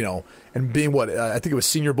and being I think it was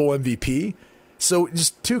Senior Bowl MVP. So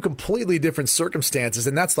just 2 completely different circumstances,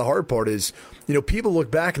 and that's the hard part is, people look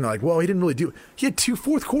back and they're like, well, he didn't really do it. He had 2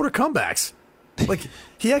 fourth-quarter comebacks.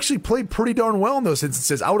 He actually played pretty darn well in those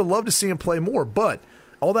instances. I would have loved to see him play more, but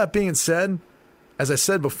all that being said, as I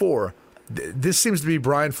said before, this seems to be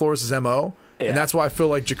Brian Flores' MO, and that's why I feel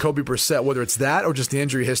like Jacoby Brissett, whether it's that or just the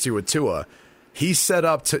injury history with Tua, he's set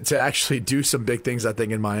up to actually do some big things, I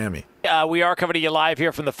think, in Miami. We are coming to you live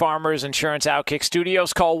here from the Farmers Insurance Outkick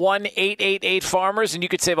Studios. Call 1-888-FARMERS, and you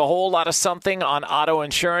could save a whole lot of something on auto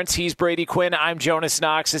insurance. He's Brady Quinn. I'm Jonas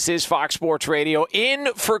Knox. This is Fox Sports Radio. In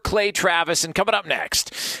for Clay Travis. And coming up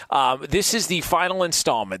next, this is the final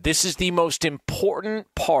installment. This is the most important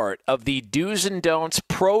part of the do's and don'ts,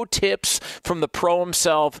 pro tips from the pro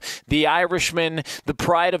himself, the Irishman, the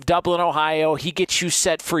pride of Dublin, Ohio. He gets you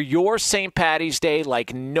set for your St. Paddy's Day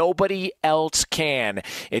like nobody else can.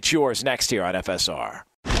 It's yours next year on FSR.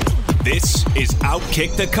 This is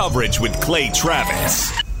Outkick the Coverage with Clay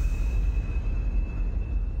Travis.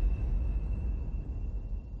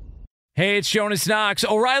 Hey, it's Jonas Knox.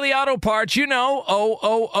 O'Reilly Auto Parts, you know,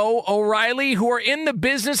 O'Reilly, who are in the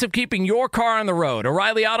business of keeping your car on the road.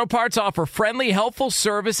 O'Reilly Auto Parts offer friendly, helpful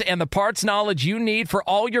service and the parts knowledge you need for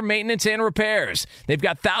all your maintenance and repairs. They've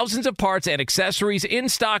got thousands of parts and accessories in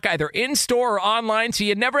stock, either in-store or online, so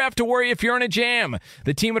you never have to worry if you're in a jam.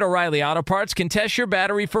 The team at O'Reilly Auto Parts can test your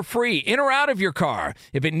battery for free, in or out of your car.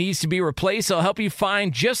 If it needs to be replaced, they'll help you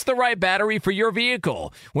find just the right battery for your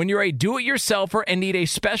vehicle. When you're a do-it-yourselfer and need a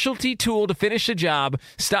specialty tool to finish the job,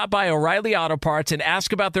 stop by O'Reilly Auto Parts and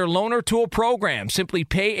ask about their loaner tool program. Simply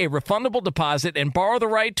pay a refundable deposit and borrow the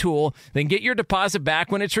right tool, then get your deposit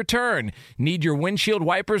back when it's returned. Need your windshield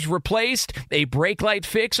wipers replaced, a brake light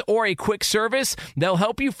fix, or a quick service? They'll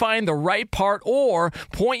help you find the right part or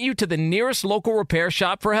point you to the nearest local repair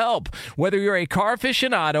shop for help. Whether you're a car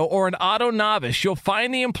aficionado or an auto novice, you'll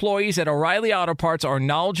find the employees at O'Reilly Auto Parts are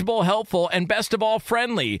knowledgeable, helpful, and best of all,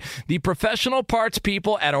 friendly. The professional parts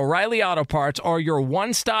people at O'Reilly Auto Parts are your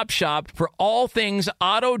one-stop shop for all things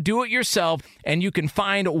auto do-it-yourself, and you can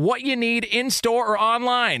find what you need in-store or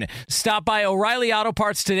online. Stop by O'Reilly Auto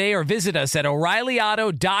Parts today or visit us at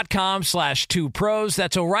O'ReillyAuto.com/2pros.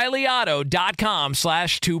 That's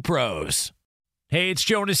O'ReillyAuto.com/2pros. Hey, it's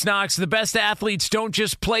Jonas Knox. The best athletes don't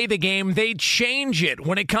just play the game, they change it.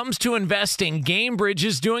 When it comes to investing, GameBridge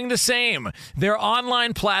is doing the same. Their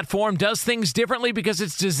online platform does things differently because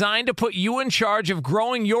it's designed to put you in charge of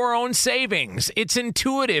growing your own savings. It's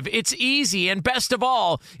intuitive, it's easy, and best of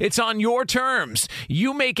all, it's on your terms.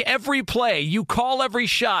 You make every play, you call every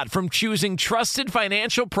shot, from choosing trusted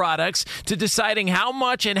financial products to deciding how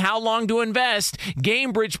much and how long to invest.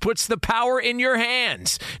 GameBridge puts the power in your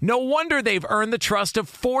hands. No wonder they've earned the trust of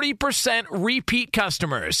 40% repeat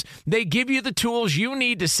customers. They give you the tools you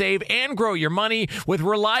need to save and grow your money with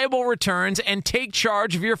reliable returns and take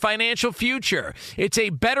charge of your financial future. It's a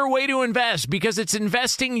better way to invest because it's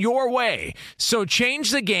investing your way. So change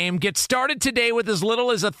the game. Get started today with as little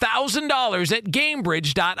as $1,000 at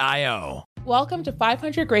GameBridge.io. Welcome to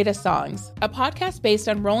 500 Greatest Songs, a podcast based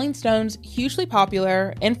on Rolling Stone's hugely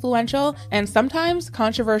popular, influential, and sometimes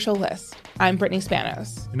controversial list. I'm Brittany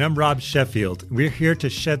Spanos. And I'm Rob Sheffield. We're here to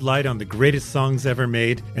shed light on the greatest songs ever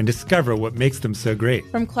made and discover what makes them so great.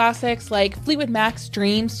 From classics like Fleetwood Mac's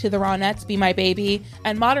Dreams to the Ronettes' Be My Baby,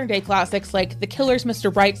 and modern-day classics like The Killers'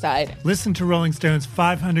 Mr. Brightside. Listen to Rolling Stone's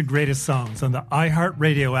 500 Greatest Songs on the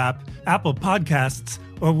iHeartRadio app, Apple Podcasts,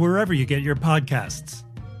 or wherever you get your podcasts.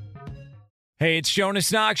 Hey, it's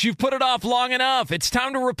Jonas Knox. You've put it off long enough. It's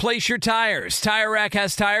time to replace your tires. Tire Rack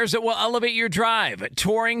has tires that will elevate your drive.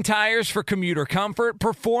 Touring tires for commuter comfort,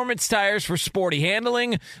 performance tires for sporty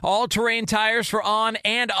handling, all-terrain tires for on-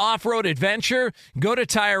 and off-road adventure. Go to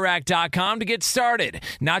TireRack.com to get started.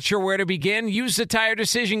 Not sure where to begin? Use the Tire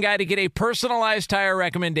Decision Guide to get a personalized tire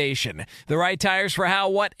recommendation. The right tires for how,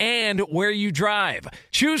 what, and where you drive.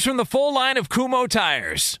 Choose from the full line of Kumho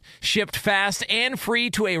tires. Shipped fast and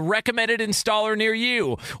free to a recommended installer near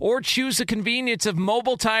you, or choose the convenience of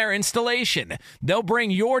mobile tire installation. They'll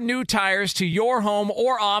bring your new tires to your home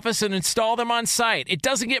or office and install them on site. It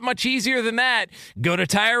doesn't get much easier than that. Go to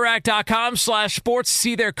TireRack.com/sports to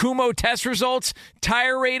see their Kumho test results,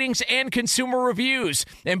 tire ratings, and consumer reviews.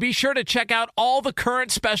 And be sure to check out all the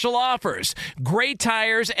current special offers. Great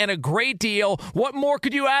tires and a great deal. What more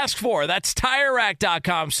could you ask for? That's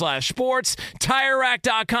TireRack.com/sports.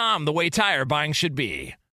 TireRack.com, the way tire buying should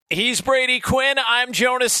be. He's Brady Quinn. I'm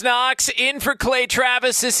Jonas Knox. In for Clay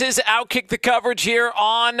Travis. This is Outkick the Coverage here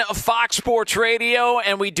on Fox Sports Radio,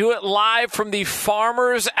 and we do it live from the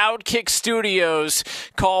Farmers Outkick Studios.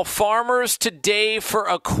 Call Farmers today for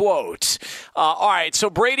a quote. All right, so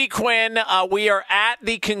Brady Quinn, we are at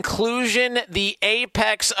the conclusion, the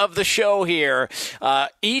apex of the show here.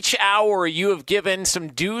 Each hour you have given some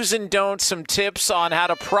do's and don'ts, some tips on how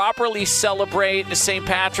to properly celebrate St.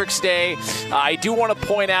 Patrick's Day. I do want to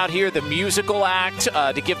point out here the musical act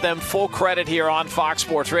to give them full credit here on Fox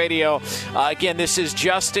Sports Radio. Again, this is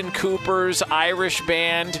Justin Cooper's Irish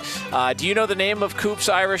Band. Do you know the name of Coop's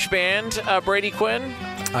Irish Band, Brady Quinn?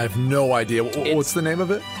 I have no idea. What's the name of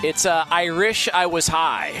it? It's Irish I Was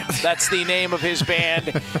High. That's the name of his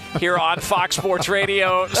band here on Fox Sports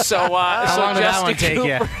Radio. So, how long did that one take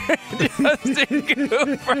you? Justin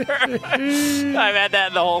Cooper. I've had that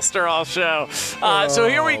in the holster all show. So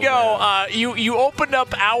here we go. You opened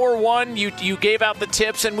up hour one. You gave out the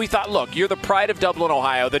tips, and we thought, look, you're the pride of Dublin,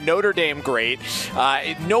 Ohio, the Notre Dame great.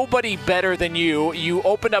 Nobody better than you. You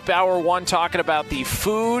opened up hour one talking about the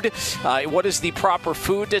food. What is the proper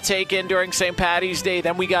food food to take in during St. Paddy's Day.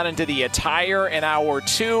 Then we got into the attire in hour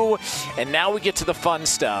 2. And now we get to the fun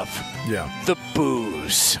stuff. Yeah. The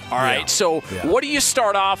booze. All right. So what do you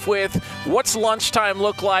start off with? What's lunchtime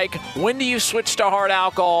look like? When do you switch to hard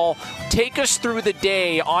alcohol? Take us through the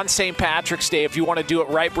day on St. Patrick's Day if you want to do it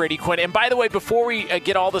right, Brady Quinn. And by the way, before we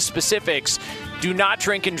get all the specifics, do not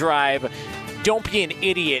drink and drive. Don't be an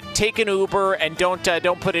idiot. Take an Uber and don't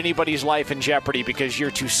put anybody's life in jeopardy because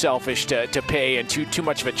you're too selfish to pay and too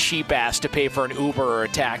much of a cheap ass to pay for an Uber or a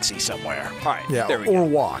taxi somewhere. All right. Yeah, there we or go.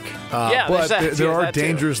 walk. But there are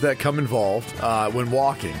dangers that come involved when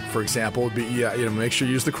walking. For example, make sure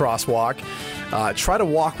you use the crosswalk. Try to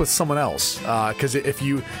walk with someone else because if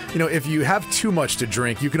you have too much to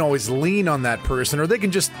drink, you can always lean on that person, or they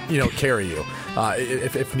can just carry you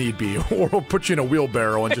if need be, or put you in a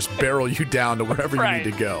wheelbarrow and just barrel you down to wherever you need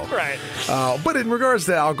to go. Right. But in regards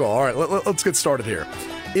to alcohol, all right, let's get started here.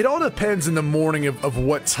 It all depends in the morning of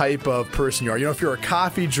what type of person you are. If you're a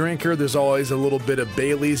coffee drinker, there's always a little bit of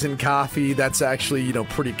Bailey's in coffee. That's actually,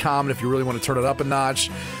 pretty common if you really want to turn it up a notch.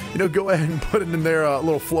 Go ahead and put it in there, a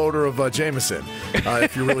little floater of Jameson,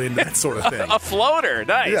 if you're really into that sort of thing. A floater,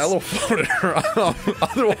 nice. Yeah, a little floater.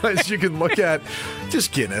 Otherwise, you can look at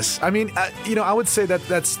just Guinness. I mean, I would say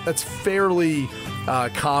that's fairly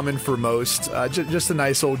common for most. Just a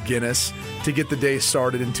nice old Guinness to get the day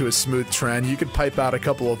started into a smooth trend. You could pipe out a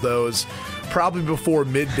couple of those probably before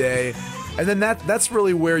midday. And then that's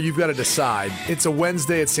really where you've got to decide. It's a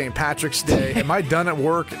Wednesday, it's St. Patrick's Day. Am I done at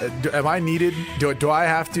work? Am I needed? Do I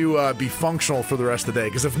have to be functional for the rest of the day?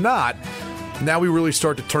 Because if not, now we really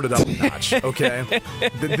start to turn it up a notch, okay?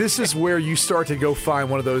 This is where you start to go find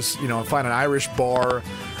one of those, find an Irish bar,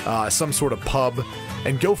 some sort of pub,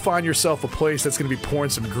 and go find yourself a place that's going to be pouring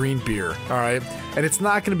some green beer, all right? And it's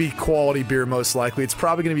not going to be quality beer, most likely. It's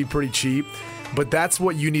probably going to be pretty cheap, but that's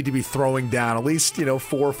what you need to be throwing down, at least,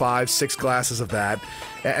 4, 5, 6 glasses of that.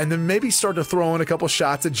 And then maybe start to throw in a couple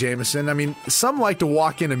shots of Jameson. I mean, some like to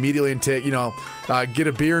walk in immediately and take, get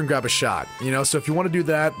a beer and grab a shot. So if you want to do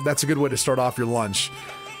that, that's a good way to start off your lunch.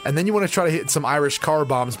 And then you want to try to hit some Irish car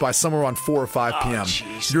bombs by somewhere around 4 or 5 p.m.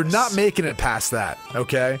 You're not making it past that,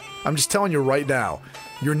 okay? I'm just telling you right now.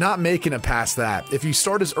 You're not making it past that. If you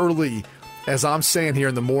start as early as I'm saying here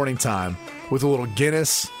in the morning time with a little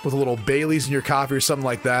Guinness, with a little Bailey's in your coffee or something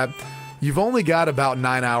like that, you've only got about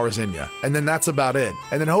 9 hours in you. And then that's about it.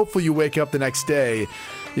 And then hopefully you wake up the next day,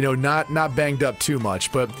 not banged up too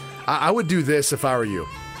much. But I would do this if I were you.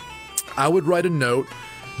 I would write a note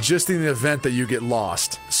just in the event that you get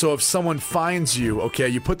lost. So if someone finds you, okay,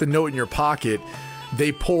 you put the note in your pocket,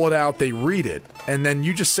 they pull it out, they read it, and then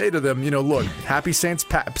you just say to them, look, happy St.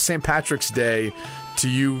 Patrick's Day to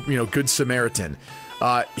you, Good Samaritan.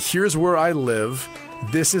 Here's where I live.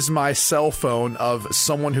 This is my cell phone of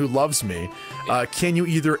someone who loves me. Can you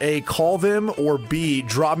either A, call them, or B,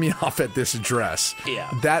 drop me off at this address? Yeah.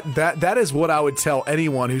 That is what I would tell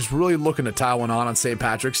anyone who's really looking to tie one on St.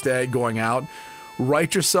 Patrick's Day, going out.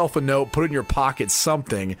 Write yourself a note, put it in your pocket,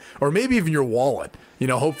 something, or maybe even your wallet.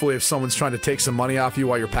 Hopefully if someone's trying to take some money off you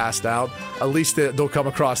while you're passed out, at least they'll come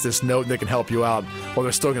across this note and they can help you out while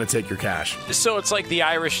they're still going to take your cash. So it's like the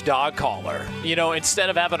Irish dog collar.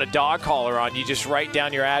 Instead of having a dog collar on, you just write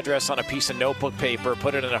down your address on a piece of notebook paper,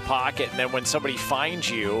 put it in a pocket, and then when somebody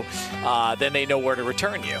finds you, then they know where to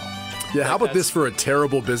return you. Yeah, how about this for a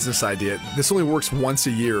terrible business idea? This only works once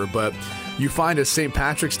a year, but you find a St.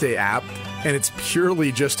 Patrick's Day app, and it's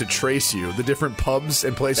purely just to trace you, the different pubs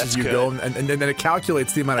and places you go, and then it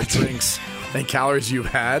calculates the amount of drinks and calories you've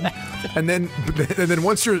had, and then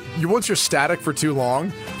once you're static for too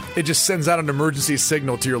long, it just sends out an emergency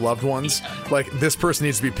signal to your loved ones, like this person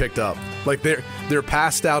needs to be picked up, like they're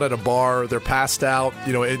passed out at a bar, they're passed out,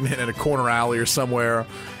 in a corner alley or somewhere.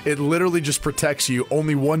 It literally just protects you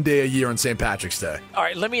only one day a year on St. Patrick's Day. All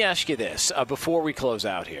right, let me ask you this before we close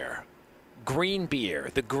out here. Green beer,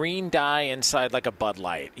 the green dye inside like a Bud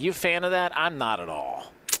Light. You a fan of that? I'm not at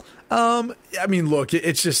all. I mean, look,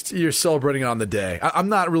 it's just you're celebrating it on the day. I'm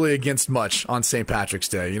not really against much on St. Patrick's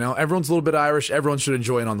Day. Everyone's a little bit Irish. Everyone should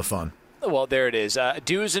enjoy it on the fun. Well, there it is.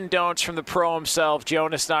 Do's and don'ts from the pro himself,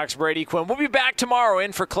 Jonas Knox, Brady Quinn. We'll be back tomorrow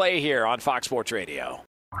in for Clay here on Fox Sports Radio.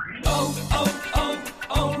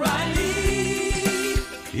 O'Reilly.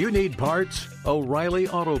 You need parts? O'Reilly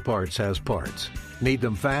Auto Parts has parts. Need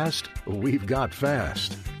them fast? We've got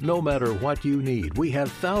fast. No matter what you need, we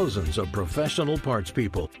have thousands of professional parts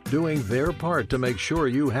people doing their part to make sure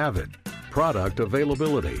you have it. Product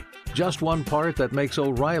availability. Just one part that makes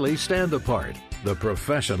O'Reilly stand apart. The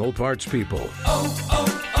professional parts people.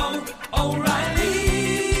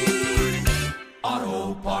 O'Reilly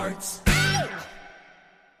Auto Parts.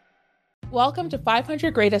 Welcome to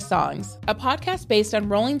 500 Greatest Songs, a podcast based on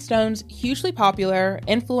Rolling Stone's hugely popular,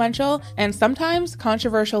 influential, and sometimes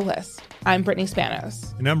controversial list. I'm Brittany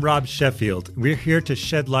Spanos. And I'm Rob Sheffield. We're here to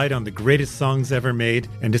shed light on the greatest songs ever made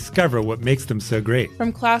and discover what makes them so great.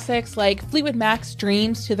 From classics like Fleetwood Mac's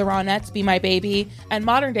Dreams to the Ronettes' Be My Baby, and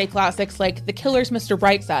modern-day classics like The Killers' Mr.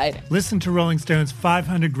 Brightside. Listen to Rolling Stone's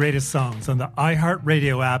 500 Greatest Songs on the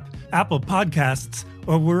iHeartRadio app, Apple Podcasts,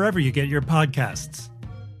 or wherever you get your podcasts.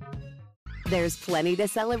 There's plenty to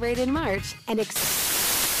celebrate in March and National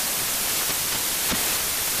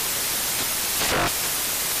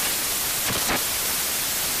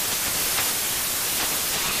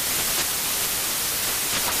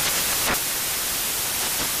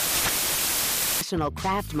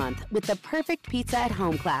Craft Month with the perfect pizza at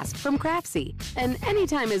home class from Craftsy. And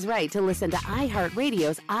anytime is right to listen to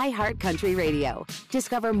iHeartRadio's iHeartCountry Radio.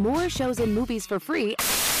 Discover more shows and movies for free.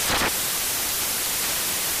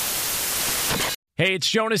 Hey,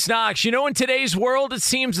 it's Jonas Knox. You know, in today's world, it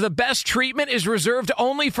seems the best treatment is reserved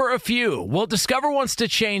only for a few. Well, Discover wants to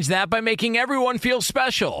change that by making everyone feel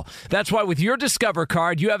special. That's why with your Discover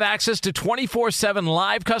card, you have access to 24/7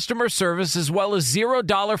 live customer service as well as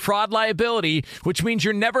 $0 fraud liability, which means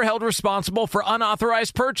you're never held responsible for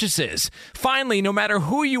unauthorized purchases. Finally, no matter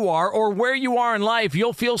who you are or where you are in life,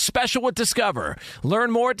 you'll feel special with Discover.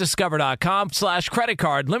 Learn more at discover.com/credit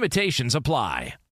card. Limitations apply.